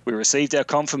way, we received our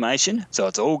confirmation, so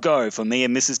it's all go for me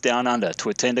and Mrs. Down Under to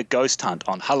attend a ghost hunt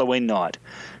on Halloween night.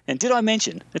 And did I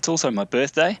mention it's also my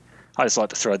birthday? I just like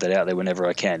to throw that out there whenever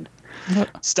I can.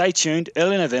 Stay tuned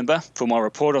early November for my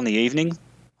report on the evening.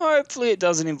 Hopefully it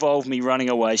doesn't involve me running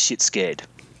away shit scared.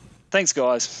 Thanks,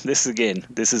 guys. This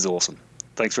is awesome.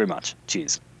 Thanks very much.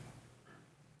 Cheers.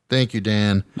 Thank you,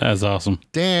 Dan. That's awesome.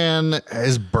 Dan,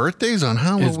 his birthday's on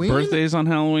Halloween. His birthday's on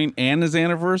Halloween and his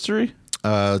anniversary?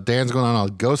 Dan's going on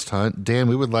a ghost hunt. Dan,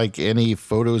 we would like any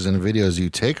photos and videos you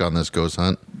take on this ghost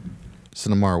hunt.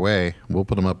 Send them our way. We'll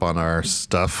put them up on our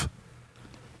stuff,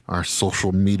 our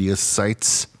social media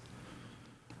sites.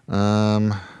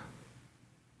 That's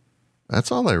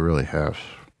all I really have.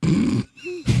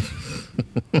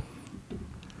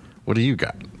 What do you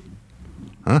got?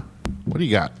 Huh? What do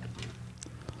you got?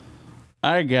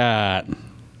 I got.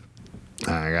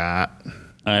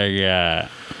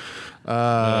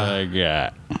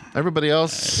 Everybody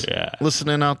else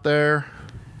listening out there,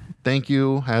 thank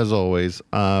you as always.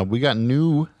 We got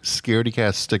new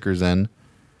Scaredycast stickers in.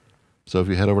 So if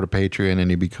you head over to Patreon and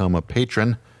you become a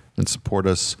patron and support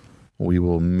us, we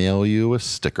will mail you a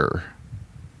sticker.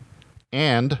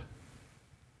 And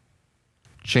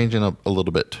changing up a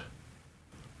little bit.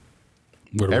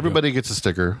 Everybody gets a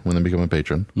sticker when they become a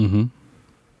patron. Mm-hmm.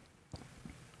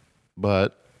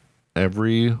 But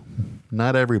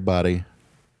not everybody,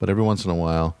 but every once in a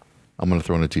while, I'm going to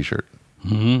throw in a t-shirt.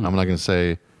 Mm-hmm. I'm not going to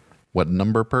say what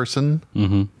number person.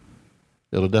 Mm-hmm.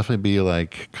 It'll definitely be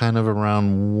like kind of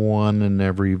around 1 in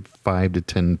every 5 to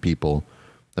 10 people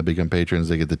that become patrons,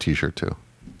 they get the t-shirt too.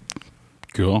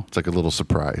 Cool. It's like a little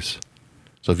surprise.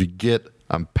 So if you get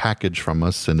a package from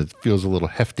us and it feels a little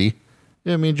hefty,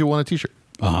 it means you want a t-shirt.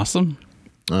 Awesome.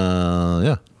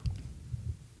 Yeah.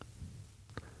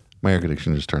 My air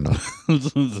conditioner just turned off.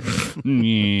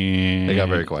 It got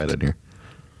very quiet in here.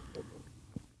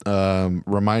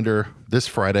 Reminder, this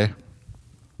Friday,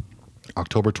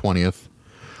 October 20th,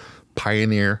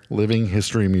 Pioneer Living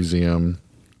History Museum.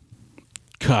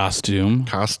 Costume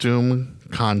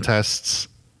contests,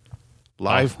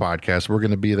 live podcast. We're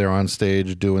going to be there on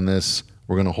stage doing this.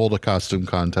 We're going to hold a costume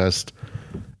contest.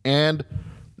 And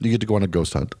you get to go on a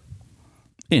ghost hunt.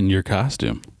 In your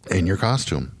costume.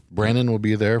 Brandon will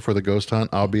be there for the ghost hunt.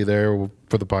 I'll be there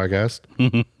for the podcast.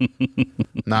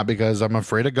 Not because I'm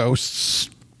afraid of ghosts.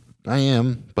 I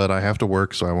am, but I have to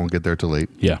work, so I won't get there till late.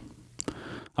 Yeah.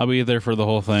 I'll be there for the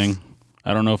whole thing.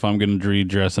 I don't know if I'm going to be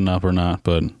dressing up or not,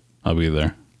 but I'll be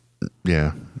there.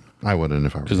 Yeah, I wouldn't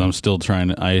if I were. Because I'm still trying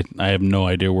to... I have no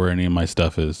idea where any of my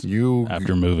stuff is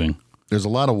after moving. There's a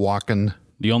lot of walking.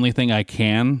 The only thing I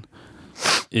can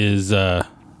is... the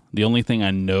only thing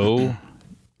I know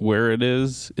where it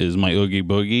is my Oogie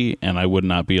Boogie, and I would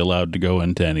not be allowed to go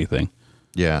into anything.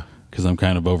 Yeah. Because I'm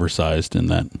kind of oversized in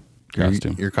that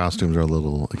costume. Your costumes are a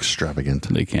little extravagant.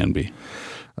 They can be.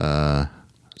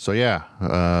 So yeah,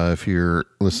 if you're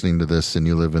listening to this and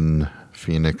you live in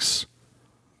Phoenix,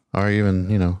 or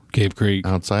even, Cave Creek,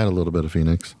 outside a little bit of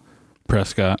Phoenix,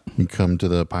 Prescott, you come to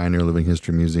the Pioneer Living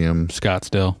History Museum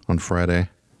Scottsdale on Friday,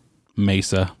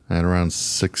 Mesa at around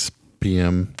 6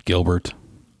 p.m. Gilbert,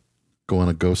 go on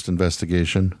a ghost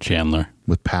investigation, Chandler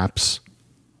with Paps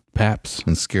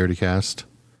and Scaredycast.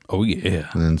 Oh yeah.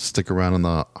 And then stick around in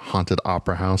the Haunted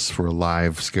Opera House for a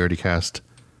live Scaredycast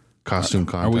costume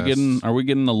contest. Are we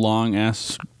getting the long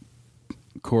ass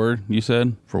cord, you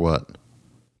said? For what?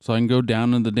 So I can go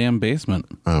down in the damn basement.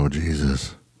 Oh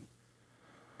Jesus.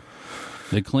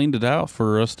 They cleaned it out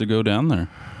for us to go down there.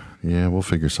 Yeah, we'll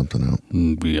figure something out.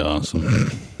 It'd be awesome.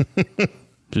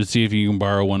 Just see if you can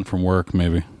borrow one from work,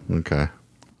 maybe. Okay.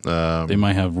 They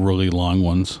might have really long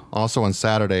ones. Also on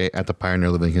Saturday at the Pioneer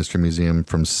Living History Museum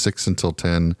from 6 until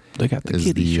 10 they got the is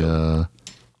kiddie show.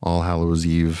 All Hallows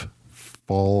Eve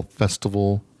Fall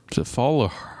Festival. Is it fall or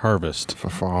harvest?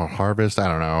 Fall harvest? I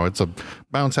don't know. It's a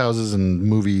bounce houses and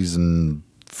movies and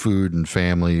food and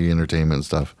family entertainment and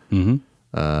stuff.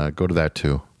 Mm-hmm. Go to that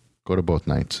too. Go to both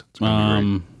nights. It's gonna be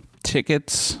great.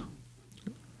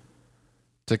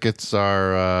 Tickets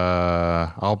are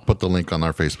I'll put the link on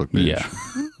our Facebook page. Yeah.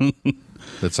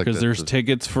 It's like because there's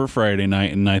tickets for Friday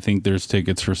night and I think there's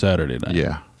tickets for Saturday night.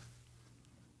 Yeah.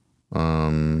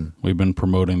 We've been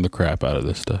promoting the crap out of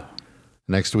this stuff.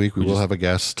 Next week, we will have a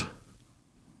guest,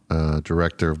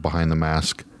 director of Behind the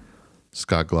Mask.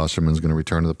 Scott Glosserman is going to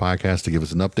return to the podcast to give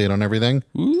us an update on everything.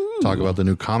 Ooh. Talk about the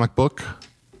new comic book.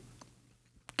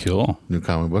 Cool. New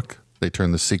comic book. They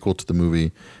turned the sequel to the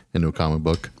movie into a comic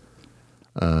book.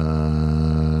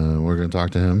 We're going to talk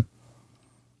to him.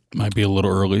 Might be a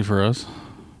little early for us.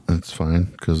 That's fine,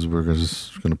 because we're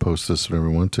just going to post this whenever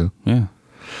we want to. Yeah.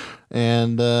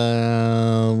 And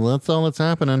that's all that's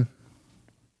happening.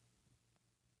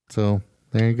 So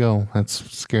there you go. That's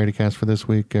Scaredycast for this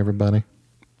week, everybody.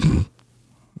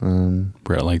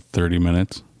 We're at like 30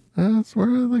 minutes.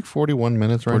 We're at like 41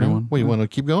 minutes right 41? now. What, you want to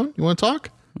keep going? You want to talk?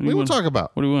 What do you want to talk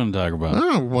about? What do you want to talk about? I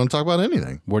don't want to talk about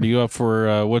anything. What are you up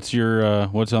for? What's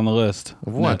on the list?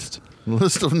 Of what? Next?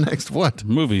 List of next what?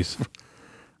 Movies.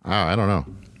 Oh, I don't know.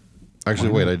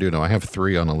 Actually, wait, I do know. I have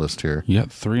 3 on the list here. You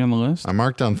got 3 on the list? I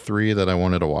marked down 3 that I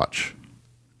wanted to watch.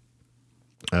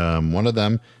 One of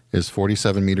them is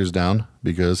 47 Meters Down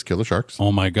because Killer Sharks.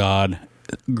 Oh my God.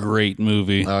 Great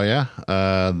movie. Oh, yeah.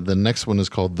 The next one is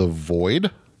called The Void.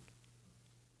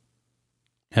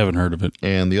 Haven't heard of it.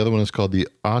 And the other one is called The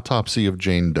Autopsy of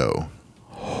Jane Doe.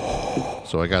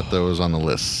 So I got those on the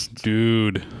list.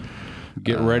 Dude.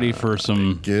 Get ready for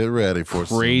some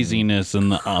craziness in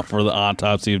the for the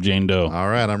Autopsy of Jane Doe. All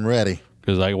right, I'm ready.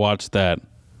 Because I watched that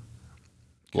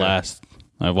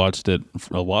I watched it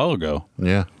a while ago.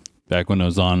 Yeah. Back when it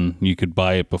was on, you could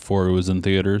buy it before it was in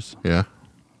theaters. Yeah.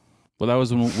 Well, that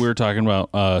was when we were talking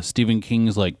about Stephen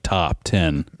King's like top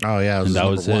 10. Oh, yeah. And that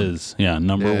was his. Yeah,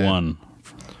 number 1.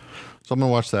 So I'm going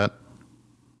to watch that.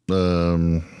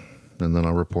 And then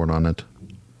I'll report on it.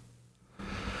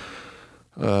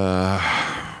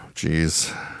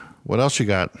 Jeez. What else you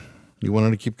got? You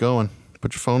wanted to keep going.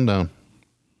 Put your phone down.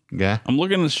 Yeah. I'm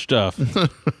looking at stuff.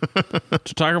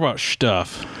 To talk about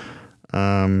stuff.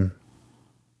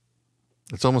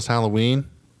 It's almost Halloween.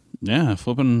 Yeah,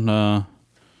 flipping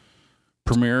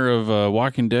premiere of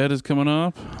Walking Dead is coming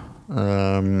up.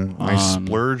 I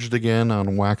splurged again on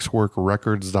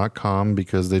waxworkrecords.com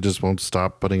because they just won't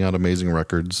stop putting out amazing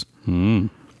records.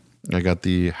 I got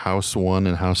the House 1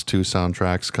 and House 2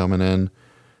 soundtracks coming in.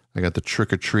 I got the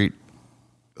Trick or Treat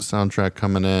soundtrack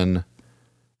coming in.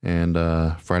 And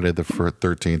Friday the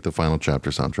 13th, the Final Chapter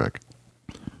soundtrack.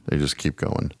 They just keep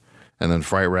going. And then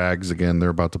Fright Rags, again, they're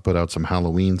about to put out some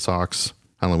Halloween socks.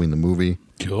 Halloween the movie.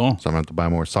 Cool. So I'm going to have to buy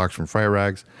more socks from Fright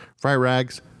Rags. Fright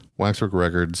Rags, Waxwork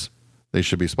Records, they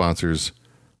should be sponsors.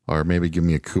 Or maybe give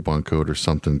me a coupon code or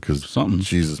something. Because,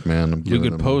 Jesus, man. I'm we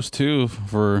could post, too,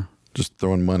 for... Just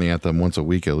throwing money at them once a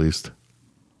week at least.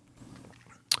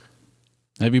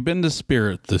 Have you been to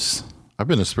Spirit I've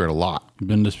been to Spirit a lot. You've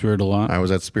been to Spirit a lot? I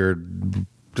was at Spirit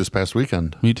this past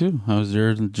weekend. Me too. I was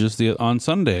there just on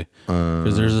Sunday.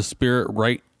 Because there's a Spirit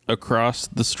right across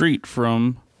the street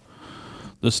from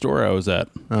the store I was at.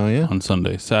 Oh, yeah? On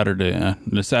Saturday and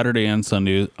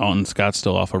Sunday out in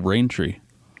Scottsdale off of Raintree.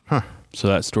 Huh. So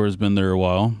that store's been there a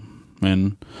while.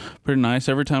 And pretty nice.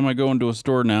 Every time I go into a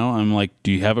store now, I'm like,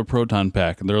 do you have a proton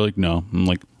pack? And they're like, no. I'm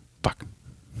like, fuck.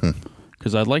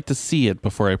 Because I'd like to see it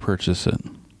before I purchase it.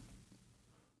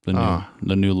 The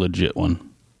new legit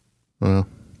one. Well,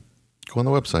 go on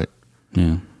the website.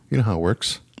 Yeah. You know how it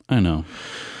works. I know.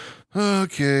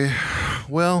 Okay.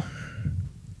 Well,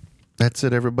 that's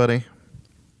it, everybody.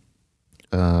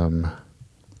 Come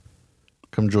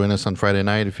join us on Friday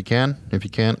night if you can. If you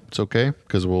can't, it's okay,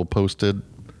 because we'll post it.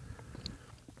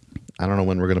 I don't know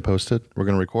when we're going to post it. We're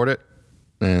going to record it,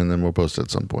 and then we'll post it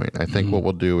at some point. I think what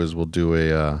we'll do is we'll do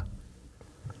a...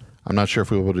 I'm not sure if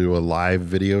we will do a live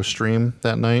video stream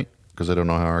that night, because I don't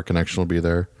know how our connection will be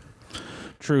there.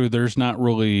 True, there's not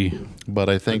really... But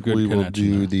I think we will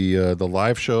do the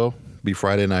live show, be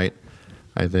Friday night.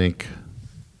 I think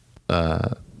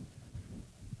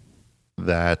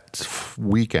that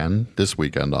weekend, this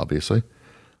weekend, obviously,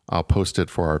 I'll post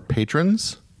it for our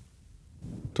patrons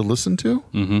to listen to.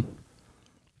 Mm-hmm.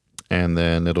 And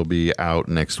then it'll be out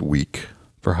next week.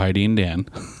 For Heidi and Dan.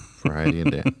 For Heidi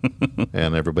and Dan.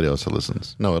 And everybody else that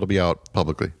listens. No, it'll be out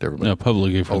publicly to everybody. No,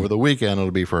 publicly. Over the weekend,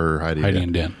 it'll be for Heidi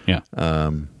and Dan. Yeah.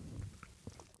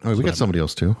 We got somebody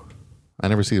else, too. I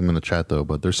never see them in the chat, though,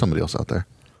 but there's somebody else out there.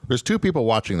 There's 2 people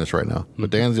watching this right now, but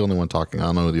Dan's the only one talking. I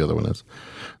don't know who the other one is.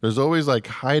 There's always like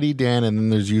Heidi, Dan, and then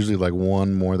there's usually like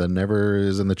one more that never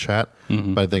is in the chat.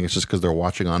 But I think it's just because they're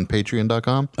watching on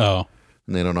patreon.com. Oh.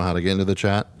 And they don't know how to get into the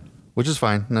chat, which is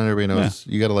fine. Not everybody knows.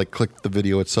 Yeah. You got to like click the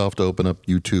video itself to open up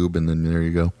YouTube, and then there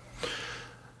you go.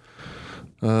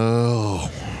 Oh,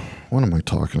 what am I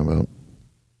talking about?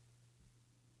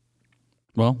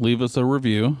 Well, leave us a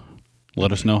review.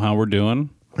 Let us know how we're doing.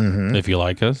 If you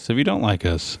like us, if you don't like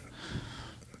us.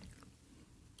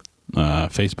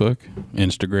 Facebook,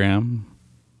 Instagram.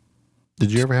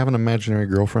 Did you ever have an imaginary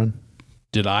girlfriend?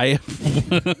 Did I?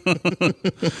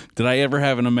 Did I ever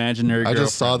have an imaginary girlfriend? I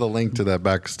just saw the link to that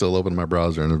back still open in my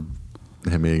browser and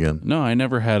it hit me again. No, I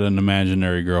never had an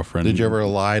imaginary girlfriend. Did you ever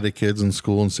lie to kids in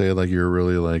school and say like you were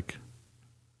really like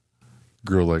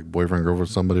boyfriend, girlfriend with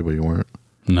somebody, but you weren't?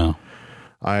 No.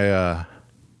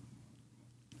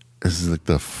 This is like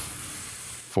the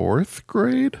fourth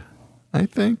grade, I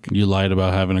think. You lied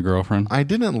about having a girlfriend? I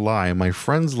didn't lie. My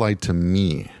friends lied to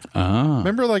me.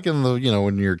 Remember like in the,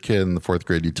 when you're a kid in the fourth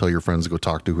grade, you tell your friends to go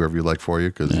talk to whoever you like for you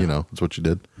because, that's what you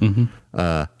did. Mm-hmm.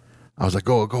 I was like,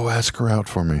 go ask her out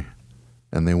for me.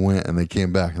 And they went and they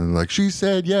came back and they're like, she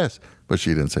said yes, but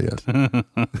she didn't say yes.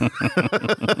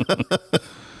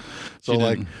 So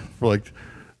for like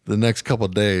the next couple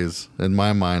of days in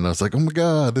my mind, I was like, oh my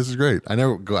God, this is great. I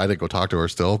didn't go talk to her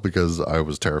still because I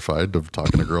was terrified of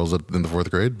talking to girls in the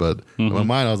fourth grade. But in my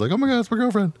mind, I was like, oh my God, it's my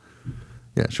girlfriend.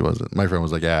 Yeah, she wasn't. My friend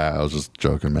was like, yeah, I was just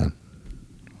joking, man.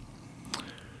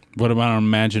 What about an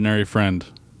imaginary friend?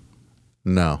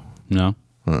 No. No?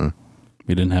 You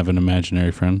didn't have an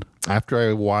imaginary friend? After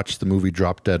I watched the movie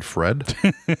Drop Dead Fred,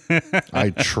 I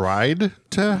tried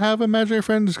to have an imaginary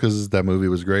friend just because that movie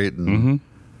was great. And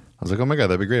I was like, oh my God,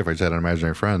 that'd be great if I just had an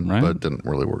imaginary friend. Right. But it didn't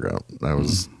really work out. I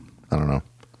don't know.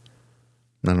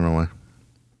 I don't know why.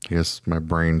 I guess my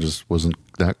brain just wasn't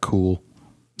that cool.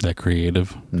 That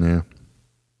creative? Yeah.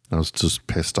 I was just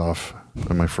pissed off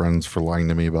at my friends for lying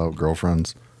to me about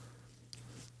girlfriends.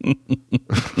 All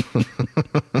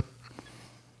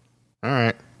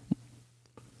right.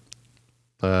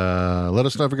 Let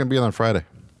us know if you're going to be on Friday.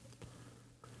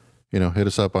 Hit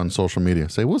us up on social media.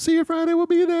 Say, we'll see you Friday. We'll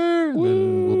be there. And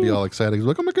then we'll be all excited.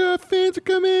 Like, oh my God, fans are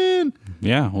coming.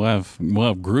 Yeah, we'll have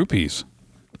groupies.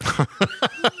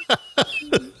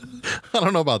 I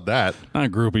don't know about that.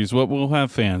 Not groupies. We'll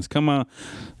have fans. Come out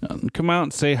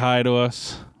and say hi to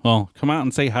us. Well, come out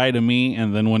and say hi to me,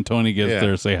 and then when Tony gets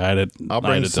there, say hi to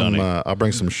Tony. I'll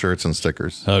bring some shirts and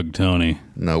stickers. Hug Tony.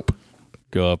 Nope.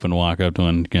 Go up and walk up to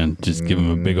him and just give him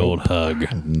a big old hug.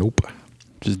 Nope.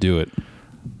 Just do it.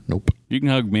 Nope. You can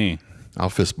hug me. I'll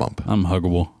fist bump. I'm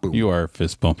huggable. Boom. You are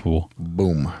fist bumpable.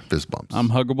 Boom. Fist bumps. I'm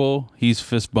huggable. He's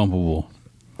fist bumpable.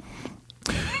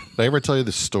 Did I ever tell you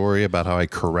the story about how I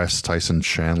caressed Tyson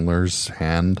Chandler's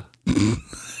hand?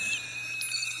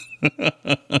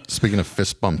 Speaking of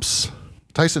fist bumps,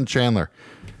 Tyson Chandler,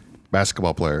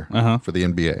 basketball player for the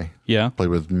NBA. Yeah. Played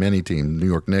with many teams, New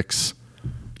York Knicks,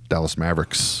 Dallas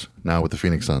Mavericks, now with the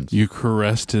Phoenix Suns. You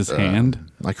caressed his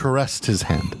hand? I caressed his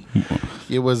hand.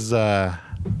 It was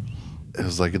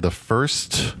like the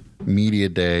first media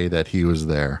day that he was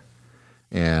there.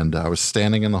 And I was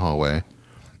standing in the hallway.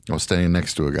 I was standing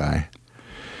next to a guy.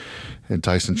 And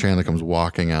Tyson Chandler comes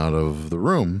walking out of the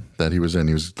room that he was in.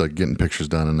 He was like getting pictures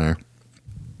done in there.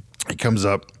 He comes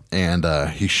up and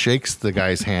he shakes the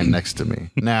guy's hand next to me.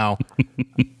 Now,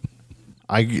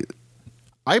 I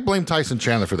blame Tyson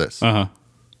Chandler for this.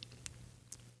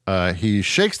 He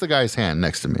shakes the guy's hand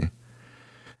next to me.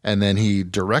 And then he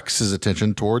directs his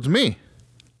attention towards me.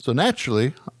 So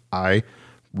naturally, I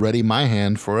ready my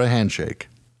hand for a handshake.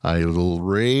 I will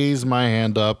raise my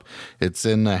hand up. It's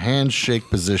in a handshake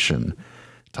position.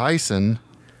 Tyson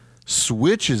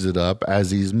switches it up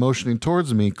as he's motioning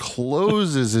towards me,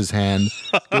 closes his hand,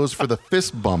 goes for the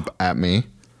fist bump at me.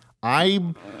 I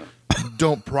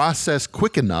don't process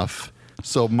quick enough,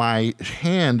 so my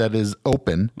hand that is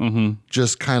open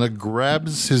just kind of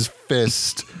grabs his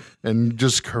fist and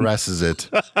just caresses it.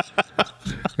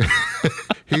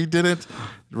 He didn't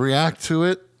react to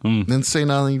it. Didn't say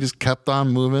nothing. He just kept on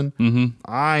moving.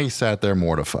 I sat there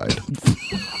mortified.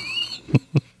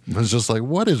 I was just like,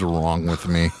 what is wrong with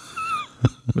me?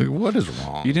 Like, what is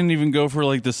wrong? You didn't even go for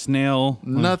like the snail?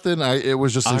 Nothing. It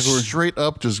was just a straight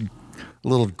up, just a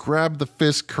little grab the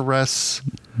fist, caress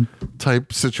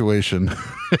type situation.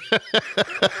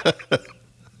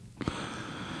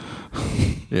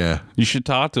 Yeah. You should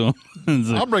talk to him.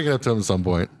 I'll bring it up to him at some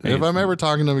point. Hey, if I'm ever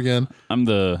talking to him again,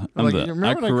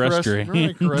 I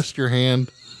caressed your hand.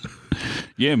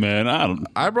 Yeah, man.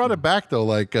 I brought it back though.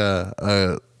 Like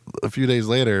a few days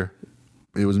later,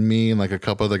 it was me and like a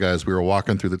couple other guys. We were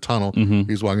walking through the tunnel.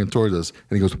 He's walking towards us,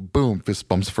 and he goes, "Boom!" Fist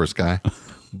bumps the first guy.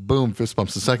 Boom! Fist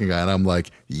bumps the second guy, and I'm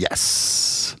like,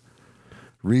 "Yes."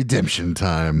 Redemption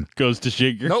time. Goes to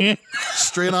shake your hand.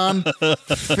 Straight on.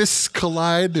 Fists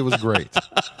collide. It was great.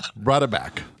 Brought it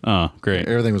back. Oh, great.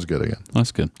 Everything was good again.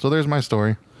 That's good. So there's my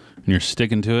story. And you're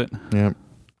sticking to it? Yep.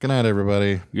 Good night,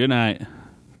 everybody. Good night.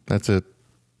 That's it.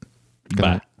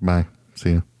 Bye. Bye.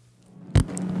 See you.